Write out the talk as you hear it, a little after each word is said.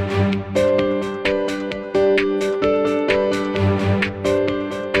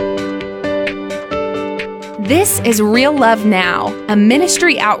This is Real Love Now, a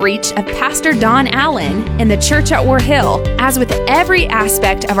ministry outreach of Pastor Don Allen in the church at War Hill. As with every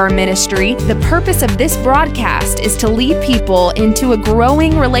aspect of our ministry, the purpose of this broadcast is to lead people into a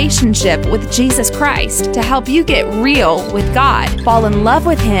growing relationship with Jesus Christ to help you get real with God, fall in love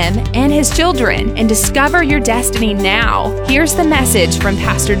with Him and His children, and discover your destiny now. Here's the message from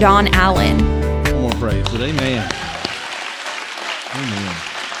Pastor Don Allen. One more praise, but amen. Amen.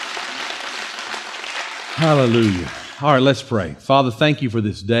 Hallelujah. All right, let's pray. Father, thank you for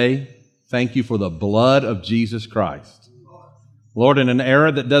this day. Thank you for the blood of Jesus Christ. Lord, in an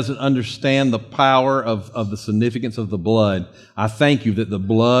era that doesn't understand the power of the significance of the blood, I thank you that the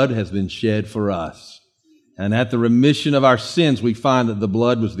blood has been shed for us. And at the remission of our sins, we find that the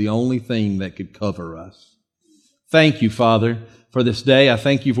blood was the only thing that could cover us. Thank you, Father, for this day. I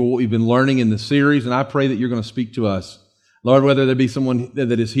thank you for what we've been learning in the series, and I pray that you're going to speak to us. Lord, whether there be someone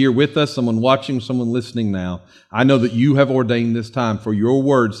that is here with us, someone watching, someone listening now, I know that you have ordained this time, for your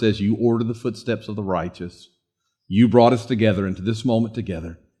word says you order the footsteps of the righteous. You brought us together into this moment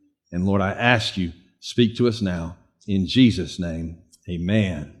together. And Lord, I ask you, speak to us now. In Jesus' name,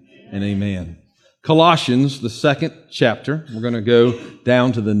 amen and amen. Colossians, the 2nd chapter. We're going to go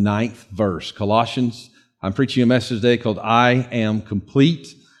down to the 9th verse. Colossians, I'm preaching a message today called I Am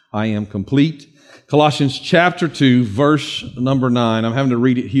Complete. I Am Complete. Colossians chapter 2, verse number 9. I'm having to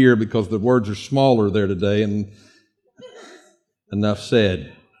read it here because the words are smaller there today, and enough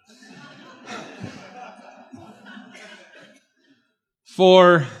said.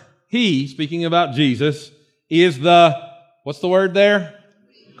 For He, speaking about Jesus, is the, what's the word there?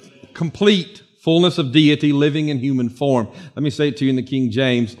 Complete fullness of deity living in human form. Let me say it to you in the King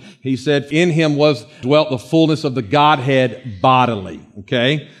James. He said, in Him dwelt the fullness of the Godhead bodily.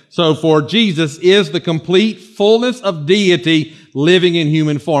 Okay? So for Jesus is the complete fullness of deity living in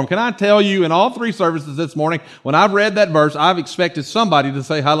human form. Can I tell you, in all three services this morning, when I've read that verse, I've expected somebody to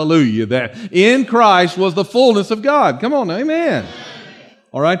say hallelujah, that in Christ was the fullness of God. Come on, amen.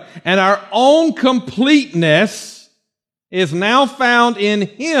 All right? And our own completeness is now found in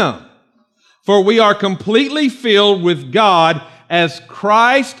Him. For we are completely filled with God as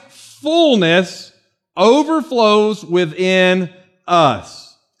Christ's fullness overflows within us.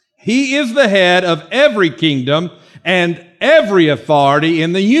 He is the head of every kingdom and every authority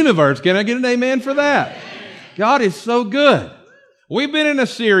in the universe. Can I get an amen for that? God is so good. We've been in a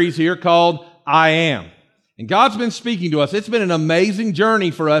series here called I Am. And God's been speaking to us. It's been an amazing journey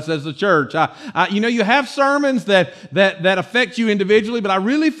for us as a church. You have sermons that affect you individually, but I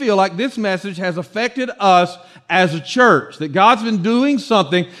really feel like this message has affected us as a church, that God's been doing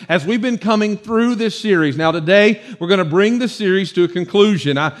something as we've been coming through this series. Now today, we're going to bring the series to a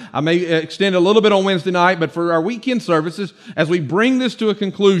conclusion. I may extend a little bit on Wednesday night, but for our weekend services, as we bring this to a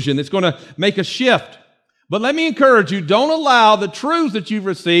conclusion, it's going to make a shift. But let me encourage you, don't allow the truths that you've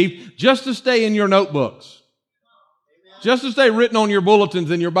received just to stay in your notebooks. Just to stay written on your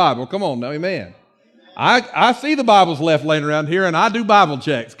bulletins in your Bible. Come on now, amen. I see the Bibles left laying around here, and I do Bible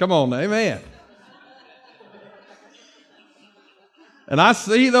checks. Come on now, amen. And I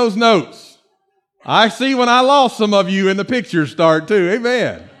see those notes. I see when I lost some of you and the pictures start too,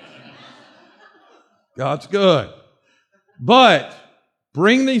 amen. God's good. But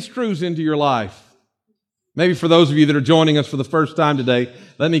bring these truths into your life. Maybe for those of you that are joining us for the first time today,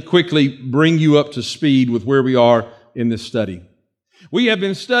 let me quickly bring you up to speed with where we are in this study. We have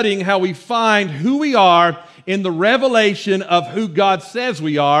been studying how we find who we are in the revelation of who God says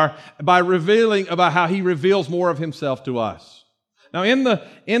we are by revealing about how He reveals more of Himself to us. Now in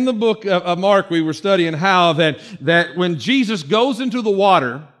the book of Mark, we were studying how that when Jesus goes into the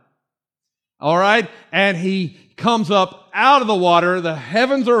water, all right, and He comes up out of the water, the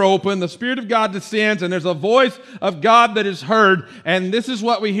heavens are open, the Spirit of God descends, and there's a voice of God that is heard, and this is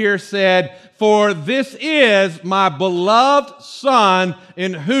what we hear said, for this is my beloved Son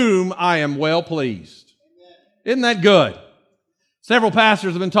in whom I am well pleased. Isn't that good? Several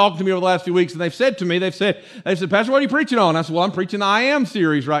pastors have been talking to me over the last few weeks, and they've said, Pastor, what are you preaching on? I said, well, I'm preaching the I Am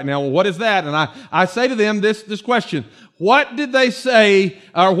series right now. Well, what is that? And I say to them this question. What did they say,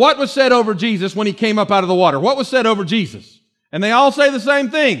 or what was said over Jesus when He came up out of the water? What was said over Jesus? And they all say the same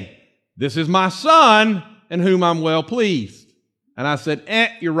thing. This is my Son in whom I'm well pleased. And I said,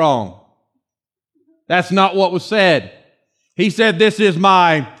 you're wrong. That's not what was said. He said, this is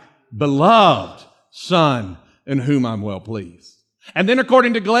my beloved Son in whom I'm well pleased. And then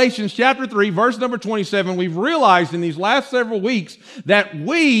according to Galatians chapter 3, verse number 27, we've realized in these last several weeks that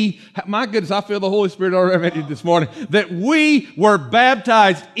my goodness, I feel the Holy Spirit already this morning, that we were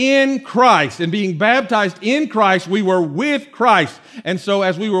baptized in Christ. And being baptized in Christ, we were with Christ. And so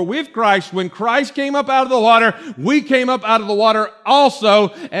as we were with Christ, when Christ came up out of the water, we came up out of the water also.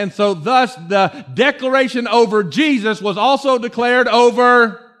 And so thus the declaration over Jesus was also declared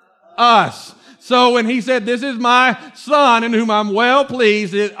over us. So when he said, this is my son in whom I'm well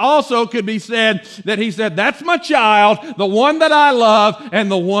pleased, it also could be said that he said, that's my child, the one that I love, and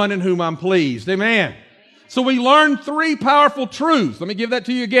the one in whom I'm pleased. Amen. So we learned three powerful truths. Let me give that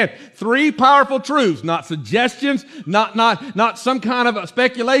to you again. Three powerful truths, not suggestions, not some kind of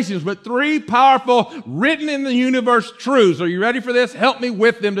speculations, but three powerful written in the universe truths. Are you ready for this? Help me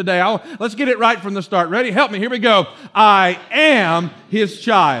with them today. Let's get it right from the start. Ready? Help me. Here we go. I am his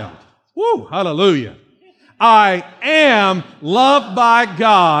child. Woo, hallelujah. I am loved by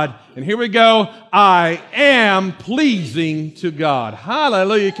God. And here we go. I am pleasing to God.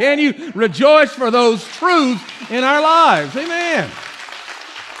 Hallelujah. Can you rejoice for those truths in our lives? Amen.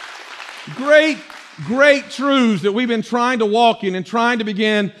 Great truths that we've been trying to walk in and trying to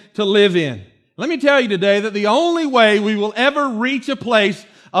begin to live in. Let me tell you today that the only way we will ever reach a place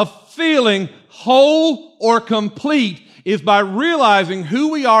of feeling whole or complete is by realizing who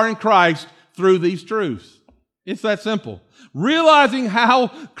we are in Christ through these truths. It's that simple. Realizing how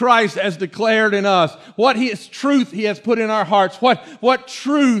Christ has declared in us, what His truth He has put in our hearts, what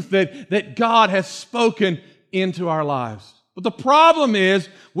truth that God has spoken into our lives. But the problem is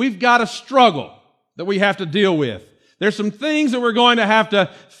we've got a struggle that we have to deal with. There's some things that we're going to have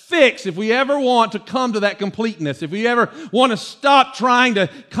to fix if we ever want to come to that completeness, if we ever want to stop trying to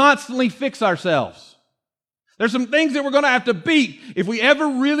constantly fix ourselves. There's some things that we're going to have to beat if we ever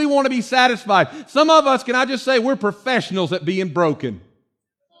really want to be satisfied. Some of us, can I just say, we're professionals at being broken.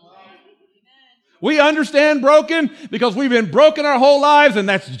 We understand broken because we've been broken our whole lives, and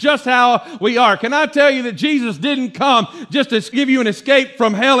that's just how we are. Can I tell you that Jesus didn't come just to give you an escape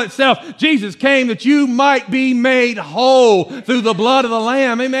from hell itself? Jesus came that you might be made whole through the blood of the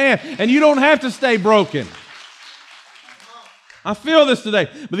Lamb. Amen. And you don't have to stay broken. I feel this today.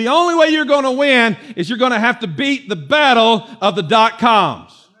 But the only way you're going to win is you're going to have to beat the battle of the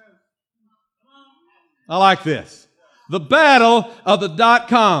 .coms. I like this. The battle of the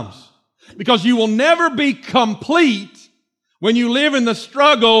 .coms. Because you will never be complete when you live in the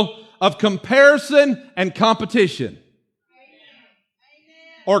struggle of comparison and competition.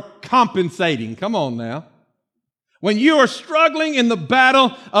 Or compensating. Come on now. When you are struggling in the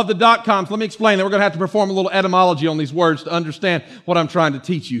battle of the .coms, let me explain that. We're going to have to perform a little etymology on these words to understand what I'm trying to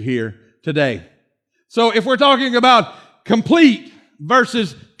teach you here today. So if we're talking about complete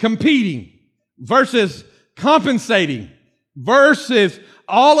versus competing versus compensating versus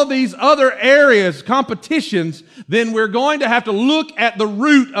all of these other areas, competitions, then we're going to have to look at the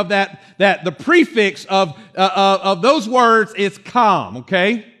root of that the prefix of those words is com,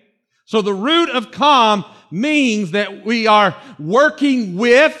 okay? So the root of com means that we are working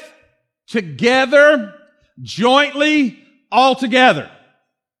with, together, jointly, all together.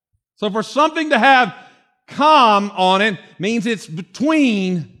 So for something to have com on it means it's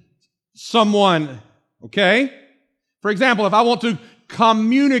between someone, okay? For example, if I want to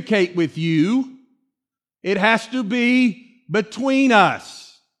communicate with you, it has to be between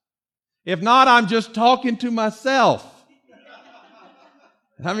us. If not, I'm just talking to myself.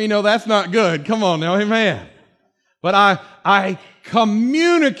 How many know that's not good? Come on now, amen. But I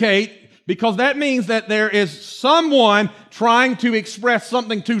communicate because that means that there is someone trying to express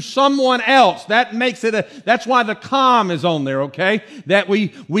something to someone else. That makes it that's why the com is on there, okay? That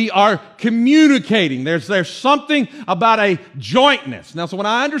we are communicating. There's something about a jointness. Now, so when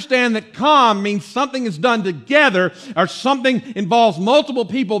I understand that com means something is done together or something involves multiple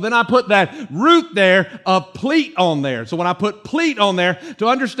people, then I put that root there of pleat on there. So when I put pleat on there, to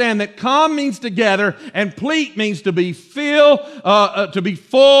understand that com means together and pleat means to be full,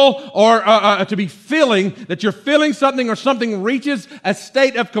 or to be filling, that you're filling something or something reaches a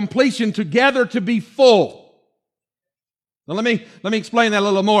state of completion together to be full. Now let me explain that a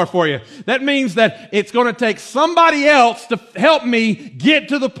little more for you. That means that it's going to take somebody else to help me get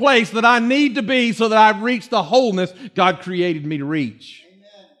to the place that I need to be so that I reach the wholeness God created me to reach.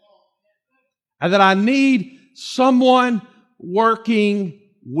 Amen. And that I need someone working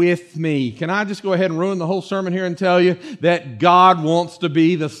with me. Can I just go ahead and ruin the whole sermon here and tell you that God wants to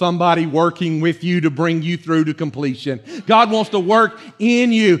be the somebody working with you to bring you through to completion. God wants to work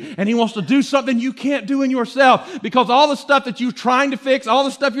in you, and He wants to do something you can't do in yourself, because all the stuff that you're trying to fix, all the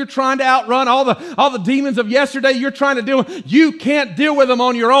stuff you're trying to outrun, all the demons of yesterday you're trying to deal with, you can't deal with them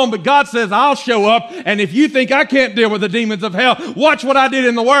on your own, but God says, I'll show up, and if you think I can't deal with the demons of hell, watch what I did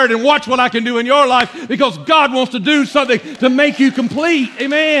in the Word and watch what I can do in your life, because God wants to do something to make you complete.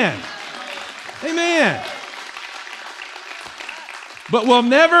 Amen. Amen. But we'll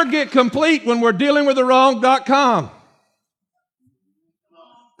never get complete when we're dealing with the wrong .com.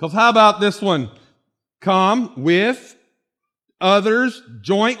 Because how about this one? Come with others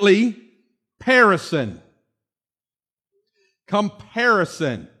jointly. Comparison.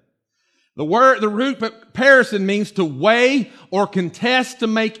 Comparison. The root comparison means to weigh or contest to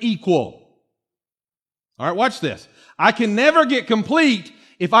make equal. All right, watch this. I can never get complete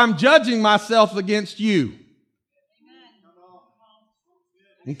if I'm judging myself against you.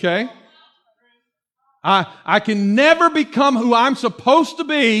 Okay? I can never become who I'm supposed to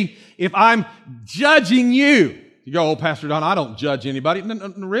be if I'm judging you. You go, oh, Pastor Don, I don't judge anybody.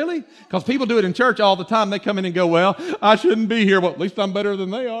 Really? Because people do it in church all the time. They come in and go, well, I shouldn't be here. Well, at least I'm better than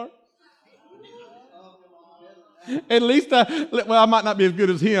they are. At least I might not be as good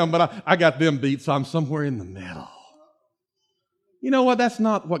as him, but I got them beat, so I'm somewhere in the middle. You know what? That's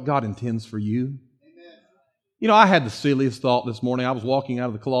not what God intends for you. You know, I had the silliest thought this morning. I was walking out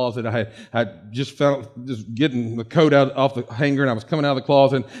of the closet. I just getting the coat off the hanger, and I was coming out of the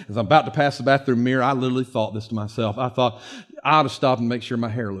closet. As I'm about to pass the bathroom mirror, I literally thought this to myself. I thought, I ought to stop and make sure my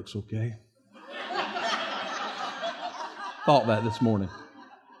hair looks okay. Thought that this morning.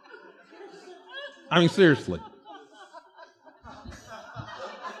 I mean, seriously.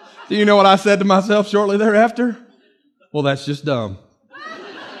 Do you know what I said to myself shortly thereafter? Well, that's just dumb.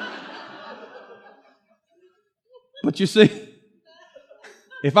 But you see,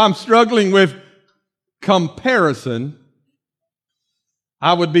 if I'm struggling with comparison,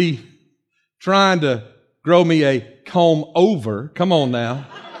 I would be trying to grow me a comb over. Come on now.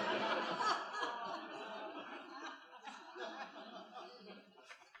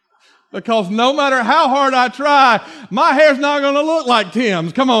 Because no matter how hard I try, my hair's not going to look like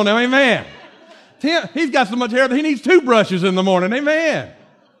Tim's. Come on now, amen. Tim, he's got so much hair that he needs 2 brushes in the morning, amen.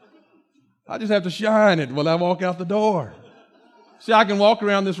 I just have to shine it when I walk out the door. See, I can walk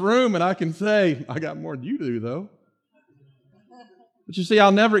around this room and I can say, I got more than you do, though. But you see,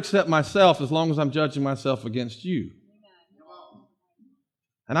 I'll never accept myself as long as I'm judging myself against you.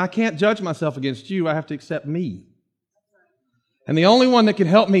 And I can't judge myself against you. I have to accept me. And the only one that can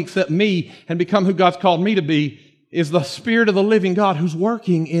help me accept me and become who God's called me to be is the Spirit of the living God who's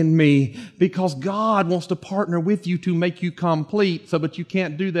working in me, because God wants to partner with you to make you complete. But you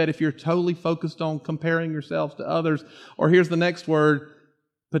can't do that if you're totally focused on comparing yourselves to others. Or here's the next word,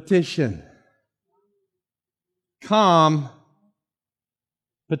 petition.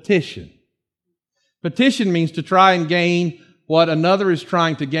 Petition. Petition means to try and gain what another is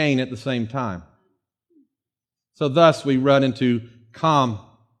trying to gain at the same time. So thus we run into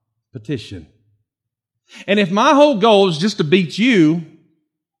competition. And if my whole goal is just to beat you,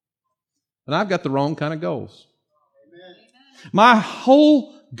 then I've got the wrong kind of goals. Amen. My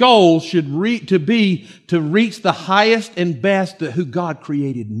whole goal should be to reach the highest and best of who God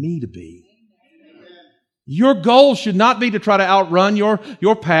created me to be. Amen. Your goal should not be to try to outrun your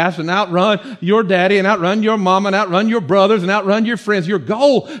past and outrun your daddy and outrun your mama and outrun your brothers and outrun your friends. Your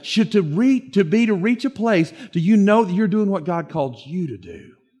goal should be to reach a place do you know that you're doing what God called you to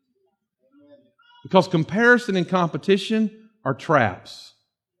do. Because comparison and competition are traps.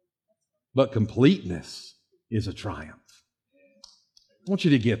 But completeness is a triumph. I want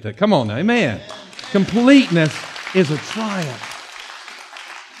you to get that. Come on now. Amen. Completeness is a triumph.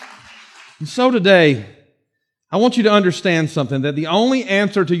 And so today, I want you to understand something, that the only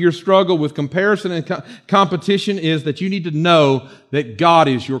answer to your struggle with comparison and competition is that you need to know that God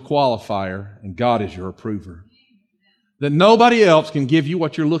is your qualifier and God is your approver. That nobody else can give you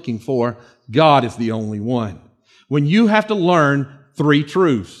what you're looking for. God is the only one. When you have to learn 3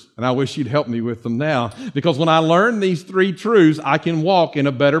 truths, and I wish you'd help me with them now, because when I learn these 3 truths, I can walk in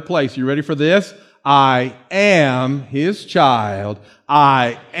a better place. You ready for this? I am His child.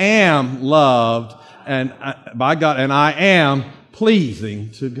 I am loved and by God, and I am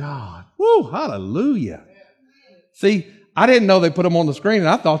pleasing to God. Woo, hallelujah. See, I didn't know they put them on the screen, and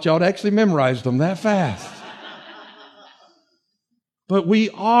I thought y'all had actually memorized them that fast. But we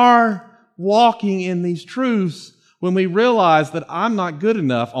are walking in these truths when we realize that I'm not good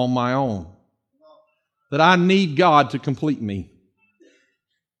enough on my own. That I need God to complete me.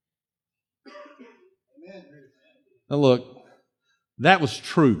 Now look, that was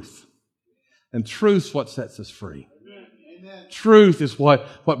truth. And truth's what sets us free. Truth is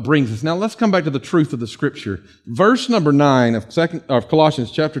what brings us. Now let's come back to the truth of the Scripture. Verse number 9 of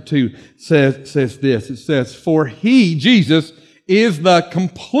Colossians chapter 2 says this. It says, "For He, Jesus, is the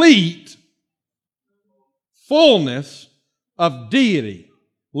complete fullness of deity,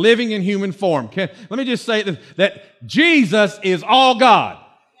 living in human form." Let me just say that Jesus is all God.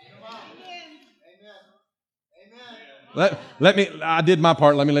 I did my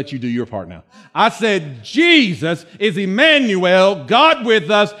part. Let me let you do your part now. I said Jesus is Emmanuel, God with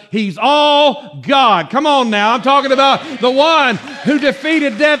us. He's all God. Come on now. I'm talking about the one who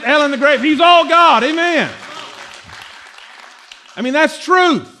defeated death, hell, and the grave. He's all God. Amen. I mean, that's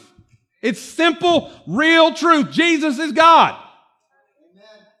truth. It's simple, real truth. Jesus is God.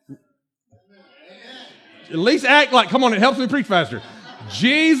 At least act like, come on, it helps me preach faster.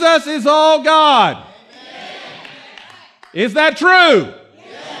 Jesus is all God. Is that true? Yes.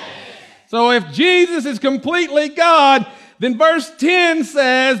 So if Jesus is completely God, then verse 10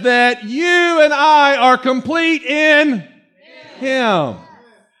 says that you and I are complete in Him.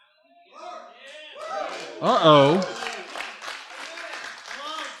 Uh-oh.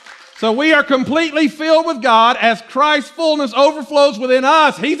 So we are completely filled with God as Christ's fullness overflows within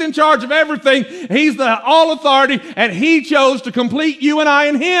us. He's in charge of everything. He's the all authority, and He chose to complete you and I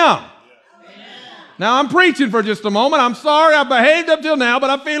in Him. Now, I'm preaching for just a moment. I'm sorry I behaved up till now,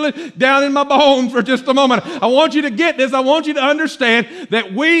 but I feel it down in my bones for just a moment. I want you to get this. I want you to understand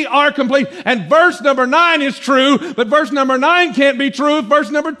that we are complete. And verse number 9 is true, but verse number 9 can't be true if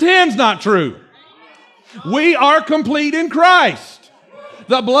verse number 10 is not true. We are complete in Christ.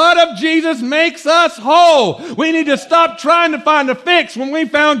 The blood of Jesus makes us whole. We need to stop trying to find a fix when we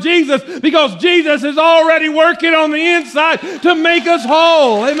found Jesus, because Jesus is already working on the inside to make us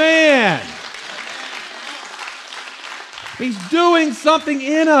whole. Amen. He's doing something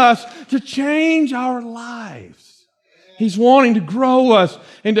in us to change our lives. He's wanting to grow us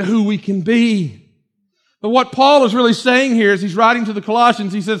into who we can be. But what Paul is really saying here is he's writing to the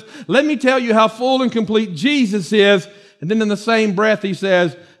Colossians. He says, let me tell you how full and complete Jesus is. And then in the same breath he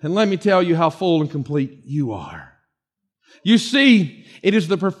says, and let me tell you how full and complete you are. You see, it is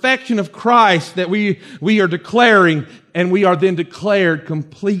the perfection of Christ that we are declaring, and we are then declared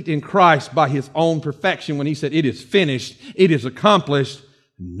complete in Christ by His own perfection when He said, it is finished, it is accomplished.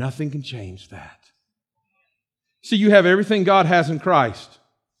 Nothing can change that. See, you have everything God has in Christ.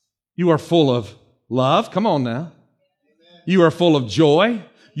 You are full of love. Come on now. You are full of joy.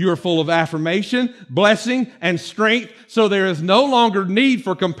 You are full of affirmation, blessing, and strength. So there is no longer need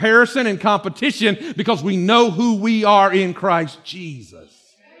for comparison and competition because we know who we are in Christ Jesus.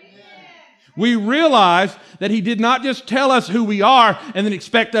 We realize that He did not just tell us who we are and then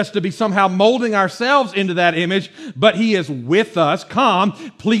expect us to be somehow molding ourselves into that image, but He is with us,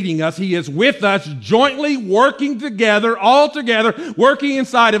 completing us. He is with us, jointly working together, all together, working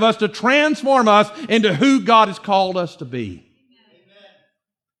inside of us to transform us into who God has called us to be.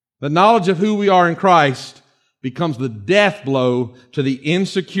 The knowledge of who we are in Christ becomes the death blow to the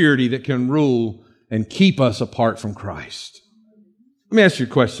insecurity that can rule and keep us apart from Christ. Let me ask you a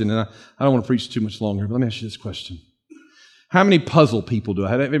question, and I don't want to preach too much longer, but let me ask you this question. How many puzzle people do I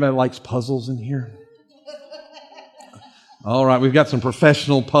have? Anybody likes puzzles in here? All right, we've got some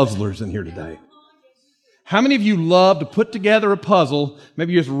professional puzzlers in here today. How many of you love to put together a puzzle?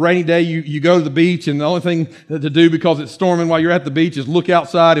 Maybe it's a rainy day, you go to the beach, and the only thing to do because it's storming while you're at the beach is look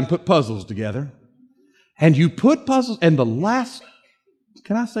outside and put puzzles together. And you put puzzles, and the last,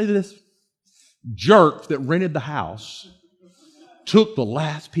 can I say this? Jerk that rented the house took the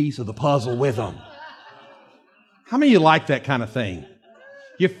last piece of the puzzle with them. How many of you like that kind of thing?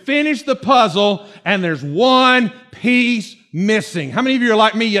 You finish the puzzle, and there's one piece missing. How many of you are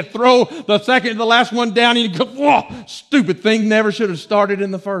like me? You throw the second to the last one down and you go, whoa, stupid thing, never should have started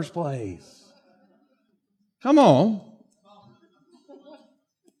in the first place. Come on.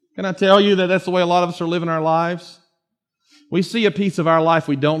 Can I tell you that that's the way a lot of us are living our lives? We see a piece of our life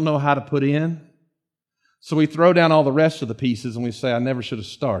we don't know how to put in, so we throw down all the rest of the pieces and we say, I never should have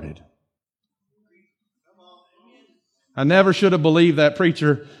started. I never should have believed that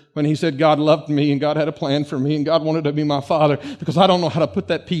preacher when he said God loved me and God had a plan for me and God wanted to be my father, because I don't know how to put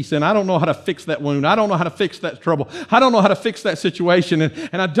that piece in. I don't know how to fix that wound. I don't know how to fix that trouble. I don't know how to fix that situation,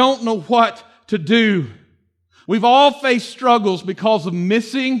 and I don't know what to do. We've all faced struggles because of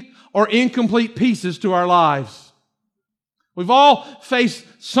missing or incomplete pieces to our lives. We've all faced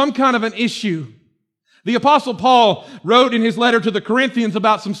some kind of an issue. The Apostle Paul wrote in his letter to the Corinthians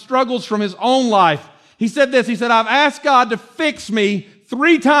about some struggles from his own life. He said this, he said, I've asked God to fix me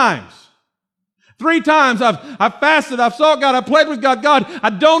 3 times. 3 times I've fasted, I've sought God, I played with God. God, I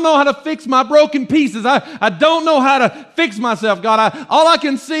don't know how to fix my broken pieces. I don't know how to fix myself, God. All I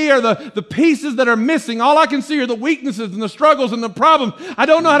can see are the pieces that are missing. All I can see are the weaknesses and the struggles and the problems. I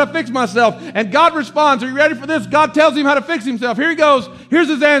don't know how to fix myself. And God responds. Are you ready for this? God tells him how to fix himself. Here he goes. Here's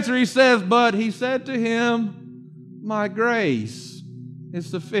his answer. He says, but he said to him, my grace is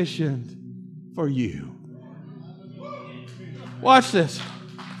sufficient for you. Watch this.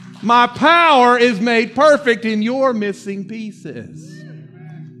 My power is made perfect in your missing pieces.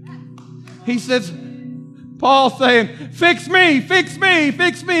 He says, Paul's saying, fix me, fix me,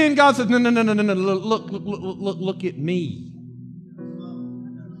 fix me. And God says, no, look at me.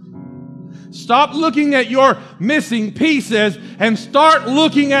 Stop looking at your missing pieces and start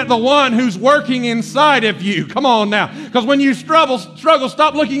looking at the one who's working inside of you. Come on now. Because when you struggle,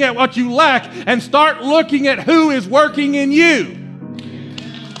 stop looking at what you lack and start looking at who is working in you.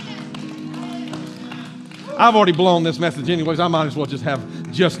 I've already blown this message anyways. I might as well just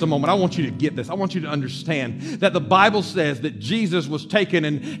have just a moment. I want you to get this. I want you to understand that the Bible says that Jesus was taken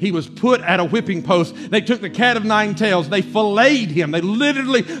and he was put at a whipping post. They took the cat of 9 tails. They filleted him. They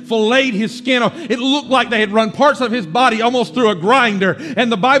literally filleted his skin off. It looked like they had run parts of his body almost through a grinder.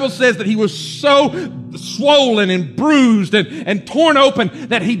 And the Bible says that he was so swollen and bruised and torn open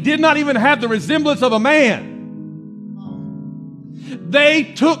that he did not even have the resemblance of a man.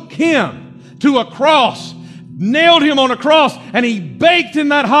 They took him to a cross, nailed him on a cross, and he baked in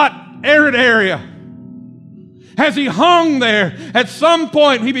that hot, arid area. As he hung there, at some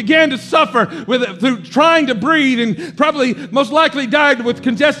point, he began to suffer through trying to breathe and probably most likely died with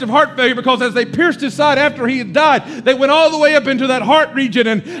congestive heart failure because as they pierced his side after he had died, they went all the way up into that heart region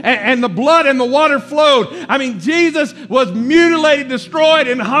and the blood and the water flowed. I mean, Jesus was mutilated, destroyed,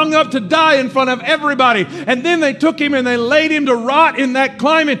 and hung up to die in front of everybody. And then they took him and they laid him to rot in that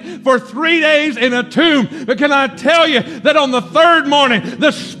climate for 3 days in a tomb. But can I tell you that on the 3rd morning,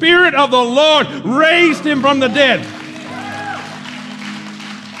 the Spirit of the Lord raised him from the dead.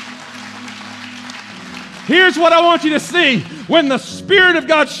 Here's what I want you to see. When the Spirit of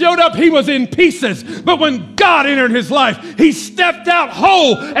God showed up, he was in pieces. But when God entered his life, he stepped out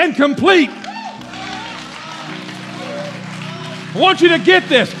whole and complete. I want you to get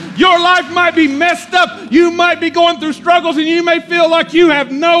this. Your life might be messed up. You might be going through struggles and you may feel like you have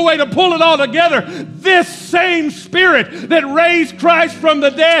no way to pull it all together. This same Spirit that raised Christ from the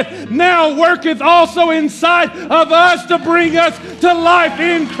dead now worketh also inside of us to bring us to life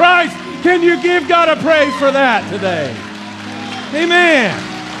in Christ. Can you give God a praise for that today? Amen.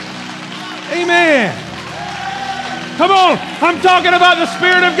 Amen. Come on. I'm talking about the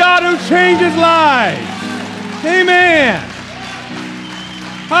Spirit of God who changes lives. Amen.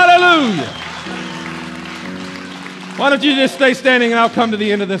 Hallelujah. Why don't you just stay standing and I'll come to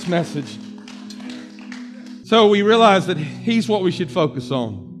the end of this message. So we realize that he's what we should focus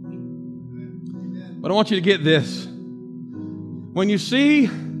on. But I want you to get this. When you see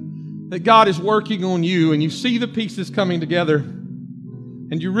that God is working on you and you see the pieces coming together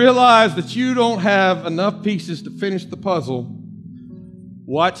and you realize that you don't have enough pieces to finish the puzzle,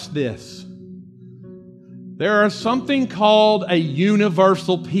 watch this. There is something called a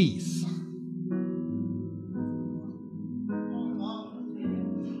universal peace.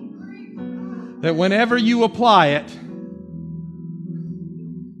 That whenever you apply it,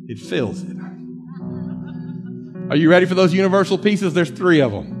 it fills it. Are you ready for those universal pieces? There's 3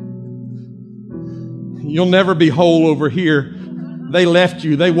 of them. You'll never be whole over here. They left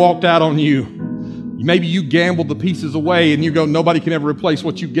you. They walked out on you. Maybe you gambled the pieces away and you go, nobody can ever replace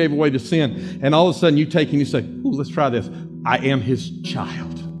what you gave away to sin. And all of a sudden you take and you say, ooh, let's try this. I am his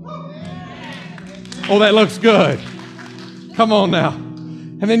child. Oh, that looks good. Come on now.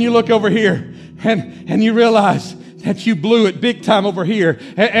 And then you look over here and you realize that you blew it big time over here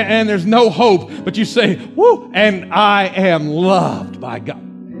and there's no hope. But you say, woo, and I am loved by God.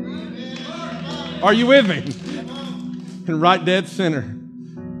 Are you with me? And right dead center.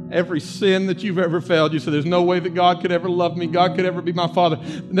 Every sin that you've ever failed, you say, there's no way that God could ever love me. God could ever be my father.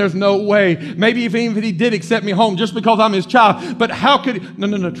 There's no way. Maybe even if he did accept me home just because I'm his child. But how could he?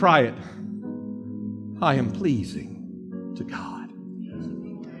 No, try it. I am pleasing to God.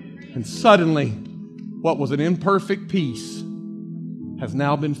 And suddenly, what was an imperfect piece has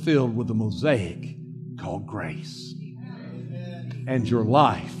now been filled with a mosaic called grace. And your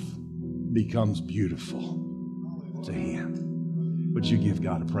life becomes beautiful to him. Would you give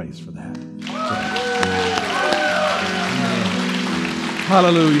God a praise for that?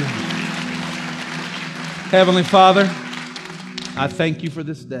 Hallelujah. Heavenly Father, I thank you for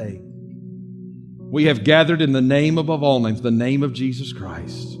this day. We have gathered in the name above all names, the name of Jesus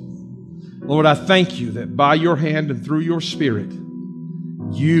Christ. Lord, I thank you that by your hand and through your Spirit,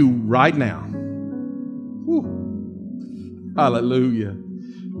 you right now, hallelujah,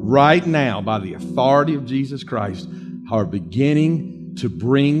 right now, by the authority of Jesus Christ, are beginning to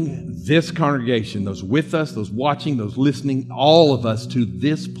bring this congregation, those with us, those watching, those listening, all of us to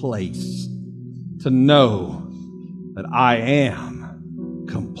this place to know that I am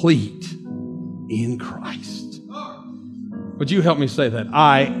complete in Christ. Would you help me say that?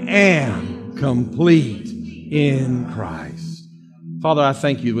 I am complete in Christ. Father, I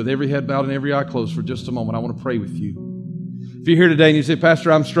thank you with every head bowed and every eye closed for just a moment. I want to pray with you. If you're here today and you say,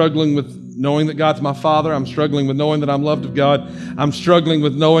 Pastor, I'm struggling with knowing that God's my Father. I'm struggling with knowing that I'm loved of God. I'm struggling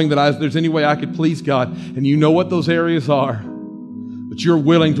with knowing that there's any way I could please God. And you know what those areas are. But you're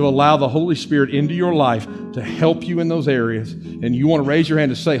willing to allow the Holy Spirit into your life to help you in those areas. And you want to raise your hand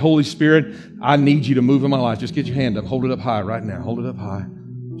to say, Holy Spirit, I need you to move in my life. Just get your hand up. Hold it up high right now. Hold it up high.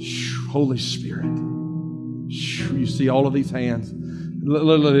 Holy Spirit. You see all of these hands.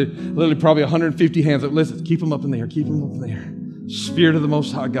 Literally probably 150 hands. Listen, keep them up in the air. Keep them up in the air. Spirit of the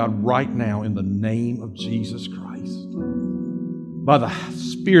Most High God, right now in the name of Jesus Christ, by the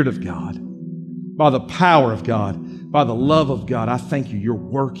Spirit of God, by the power of God, by the love of God, I thank you. You're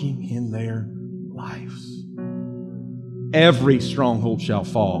working in their lives. Every stronghold shall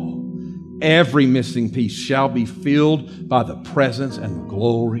fall. Every missing piece shall be filled by the presence and the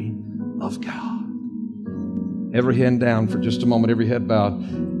glory of God. Every hand down for just a moment, every head bowed.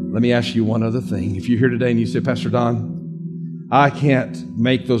 Let me ask you one other thing. If you're here today and you say, Pastor Don, I can't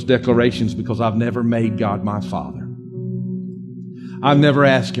make those declarations because I've never made God my Father. I've never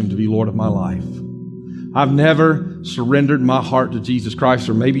asked Him to be Lord of my life. I've never surrendered my heart to Jesus Christ.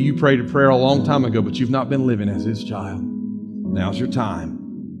 Or maybe you prayed a prayer a long time ago, but you've not been living as His child. Now's your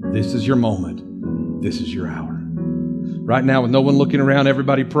time. This is your moment. This is your hour. Right now, with no one looking around,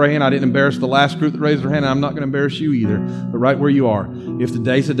 everybody praying. I didn't embarrass the last group that raised their hand. I'm not going to embarrass you either. But right where you are, if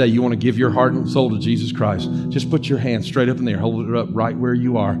today's the day you want to give your heart and soul to Jesus Christ, just put your hand straight up in the air. Hold it up right where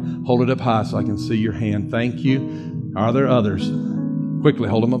you are. Hold it up high so I can see your hand. Thank you. Are there others? Quickly,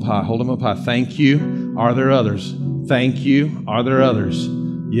 hold them up high. Hold them up high. Thank you. Are there others? Thank you. Are there others?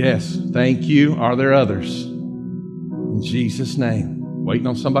 Yes. Thank you. Are there others? In Jesus' name. Waiting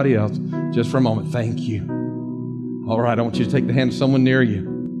on somebody else. Just for a moment. Thank you. All right, I want you to take the hand of someone near you.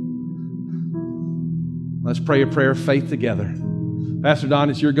 Let's pray a prayer of faith together. Pastor Don,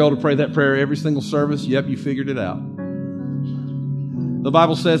 it's your goal to pray that prayer every single service. Yep, you figured it out. The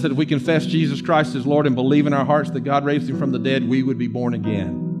Bible says that if we confess Jesus Christ as Lord and believe in our hearts that God raised Him from the dead, we would be born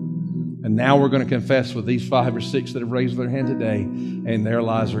again. And now we're going to confess with these 5 or 6 that have raised their hand today, and their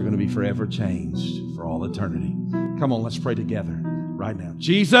lives are going to be forever changed for all eternity. Come on, let's pray together right now.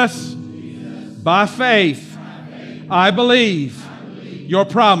 Jesus, by faith, I believe your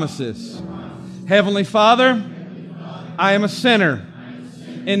promises. Heavenly Father, I am a sinner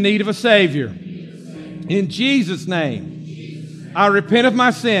in need of a Savior. In Jesus' name, I repent of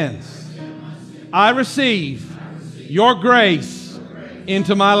my sins. I receive your grace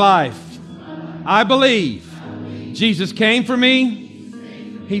into my life. I believe Jesus came for me.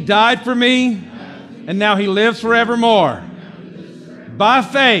 He died for me. And now He lives forevermore. By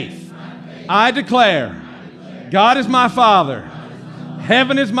faith, I declare God is my Father,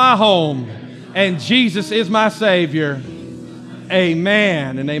 heaven is my home, and Jesus is my Savior.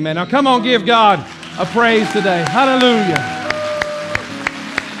 Amen and amen. Now come on, give God a praise today. Hallelujah.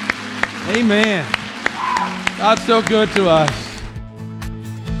 Amen. God's so good to us.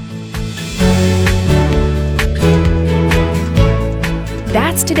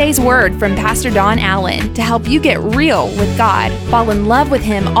 That's today's word from Pastor Don Allen to help you get real with God, fall in love with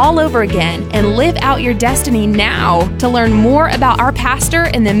Him all over again, and live out your destiny now. To learn more about our pastor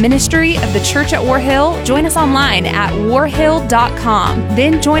and the ministry of the church at War Hill, join us online at warhill.com.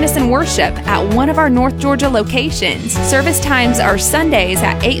 Then join us in worship at one of our North Georgia locations. Service times are Sundays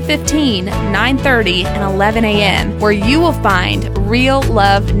at 8:15, 9:30, and 11 a.m., where you will find real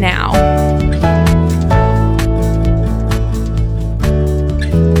love now.